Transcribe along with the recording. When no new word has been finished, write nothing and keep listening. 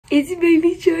It's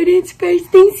baby Jordyn's first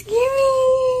Thanksgiving.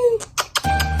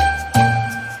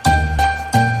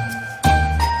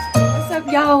 What's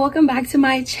up, y'all? Welcome back to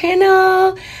my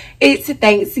channel. It's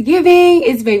Thanksgiving.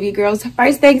 It's baby girl's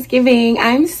first Thanksgiving.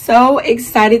 I'm so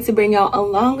excited to bring y'all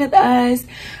along with us.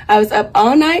 I was up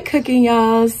all night cooking,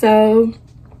 y'all, so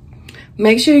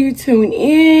make sure you tune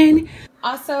in.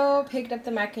 Also picked up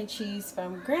the mac and cheese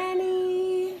from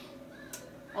Granny.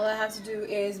 All I have to do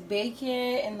is bake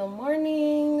it in the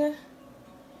morning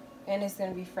and it's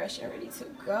gonna be fresh and ready to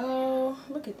go.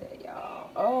 Look at that,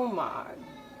 y'all. Oh my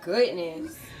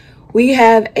goodness. We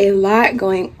have a lot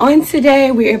going on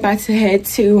today. We're about to head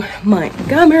to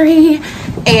Montgomery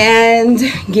and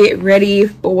get ready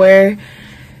for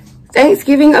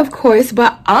Thanksgiving, of course,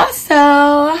 but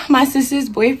also my sister's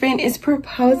boyfriend is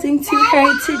proposing to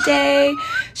her today.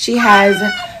 She has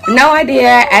no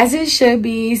idea, as it should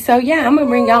be. So yeah, I'm gonna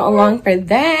bring y'all along for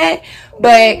that.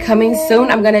 But coming soon,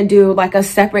 I'm gonna do like a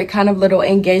separate kind of little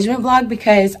engagement vlog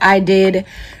because I did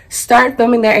start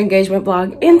filming their engagement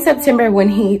vlog in September when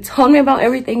he told me about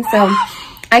everything. So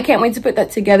I can't wait to put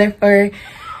that together for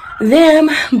them.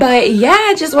 But yeah,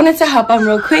 I just wanted to hop on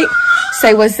real quick,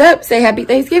 say what's up, say happy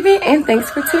Thanksgiving, and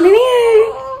thanks for tuning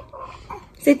in.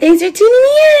 Say thanks for tuning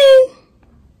in.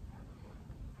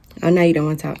 Oh, now you don't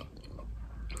want to talk.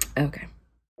 Okay.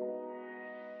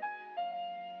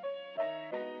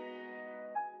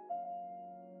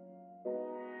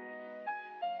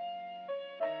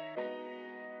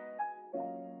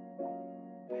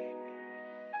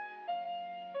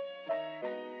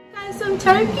 Got some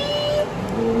turkey.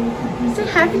 Say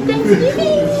happy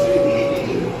Thanksgiving.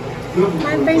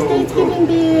 My first Thanksgiving,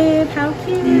 babe. How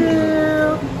cute.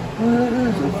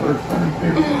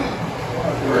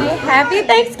 Hey, happy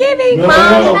Thanksgiving,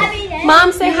 Mom.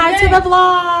 Mom, say hi to the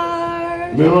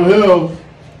vlog. Mental health.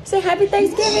 Say happy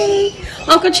Thanksgiving.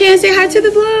 Uncle Chan, say hi to the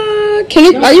vlog. Can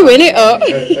you? Are you in it? Oh.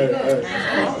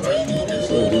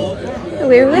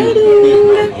 We're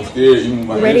waiting.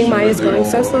 Waiting. Maya's going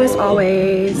so slow as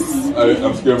always.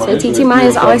 So TT Maya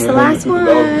is always the last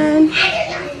one.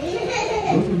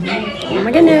 Oh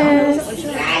my goodness.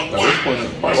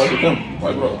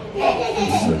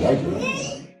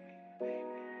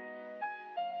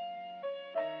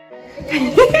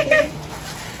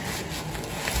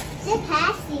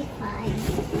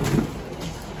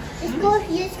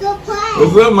 Let's go play.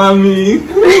 What's up, mommy?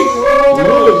 Look.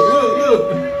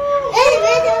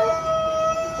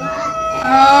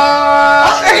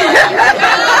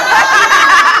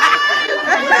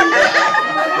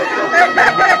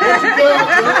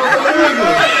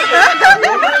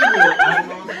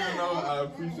 I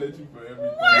appreciate you for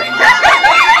everything.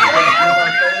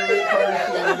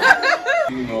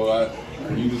 You know,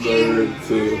 you deserve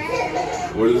to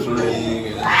wear this ring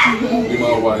and be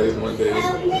my wife one day, and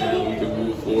we can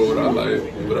move forward with our life,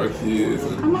 with our kids,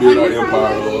 and build our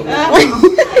empire up.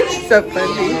 So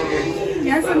funny.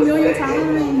 Yes, a million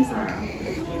times.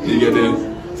 You get that?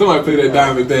 Somebody play that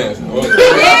diamond dance.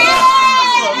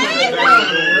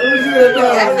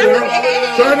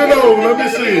 Turn it over, let me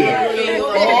see it.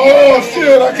 Oh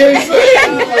shit, I can't say it.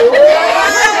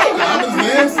 I'm just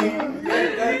dancing.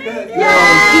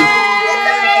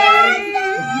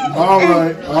 All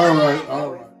right.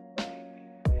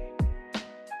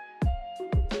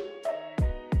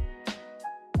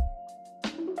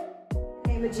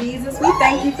 Name of Jesus, we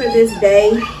thank you for this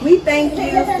day. We thank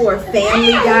you for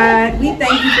family, God. We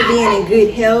thank you for being in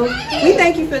good health. We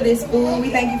thank you for this food. We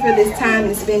thank you for this time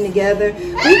to spend together.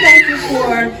 We thank you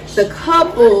for the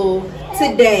couple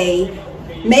today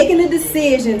making a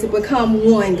decision to become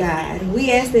one, God.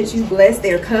 We ask that you bless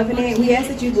their covenant. We ask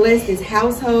that you bless this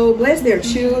household, bless their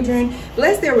children,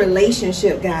 bless their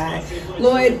relationship, God.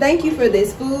 Lord, thank you for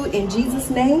this food. In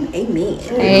Jesus' name, amen.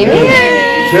 Amen.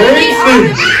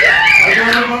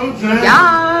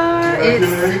 Yeah,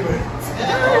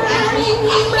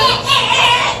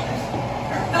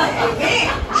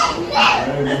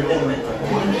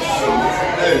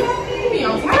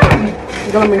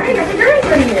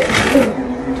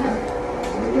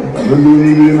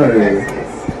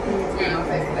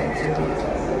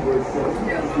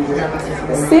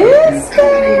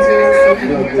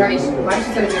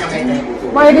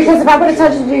 Why? Because if I would have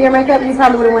touched you to do your makeup, you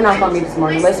probably would have went off on me this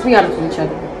morning. Let's be honest with each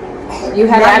other. You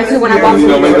had an attitude when I walked in.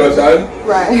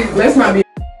 Right. That's not me.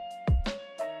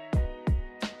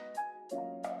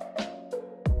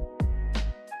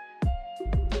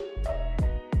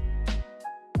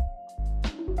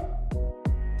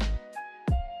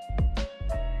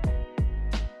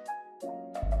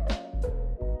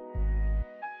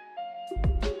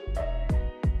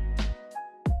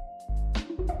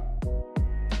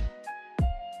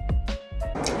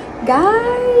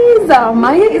 Guys,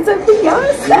 Maya is a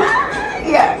fiance.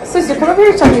 Yeah. Sister, come over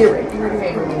here and show me your ring.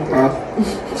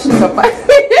 She's so funny.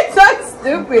 It's so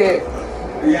stupid.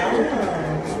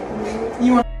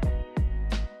 You want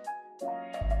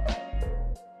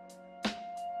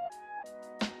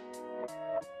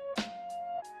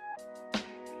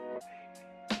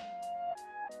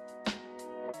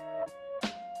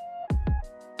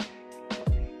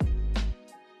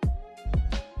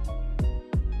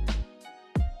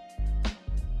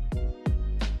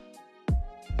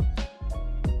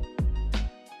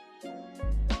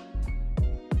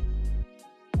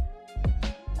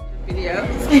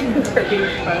videos for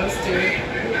being posted.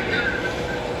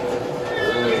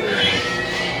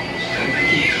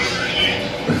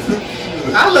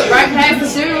 I look right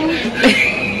past you.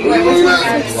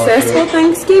 Successful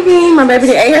Thanksgiving. My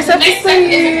baby ate herself to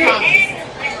sleep.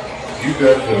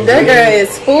 That girl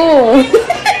is full.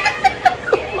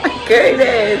 Oh my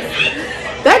goodness.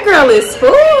 That girl is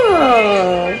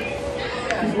full.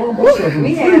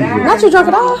 Not you drunk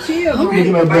at all. I'm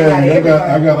looking at that.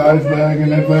 I got an ice bag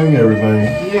and that thing, everything.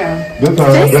 Yeah. That's how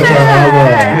I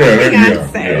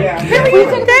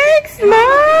run. Thanks,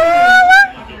 Mom.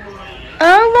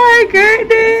 Oh my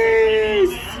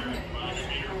goodness.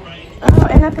 Oh,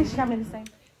 and I think she got me the same.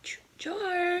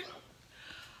 Sure.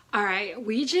 All right,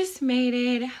 we just made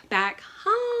it back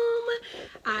home.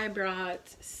 I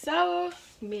brought so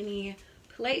many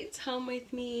plates home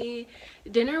with me.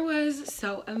 Dinner was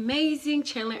so amazing.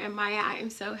 Chandler and Maya, I am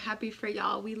so happy for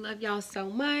y'all. We love y'all so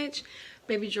much.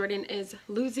 Baby Jordyn is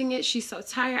losing it. She's so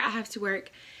tired. I have to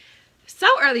work so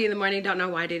early in the morning. Don't know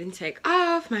why I didn't take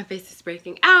off. My face is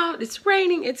breaking out. It's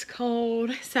raining. It's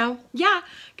cold. So yeah,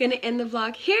 gonna end the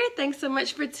vlog here. Thanks so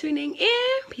much for tuning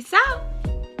in. Peace out.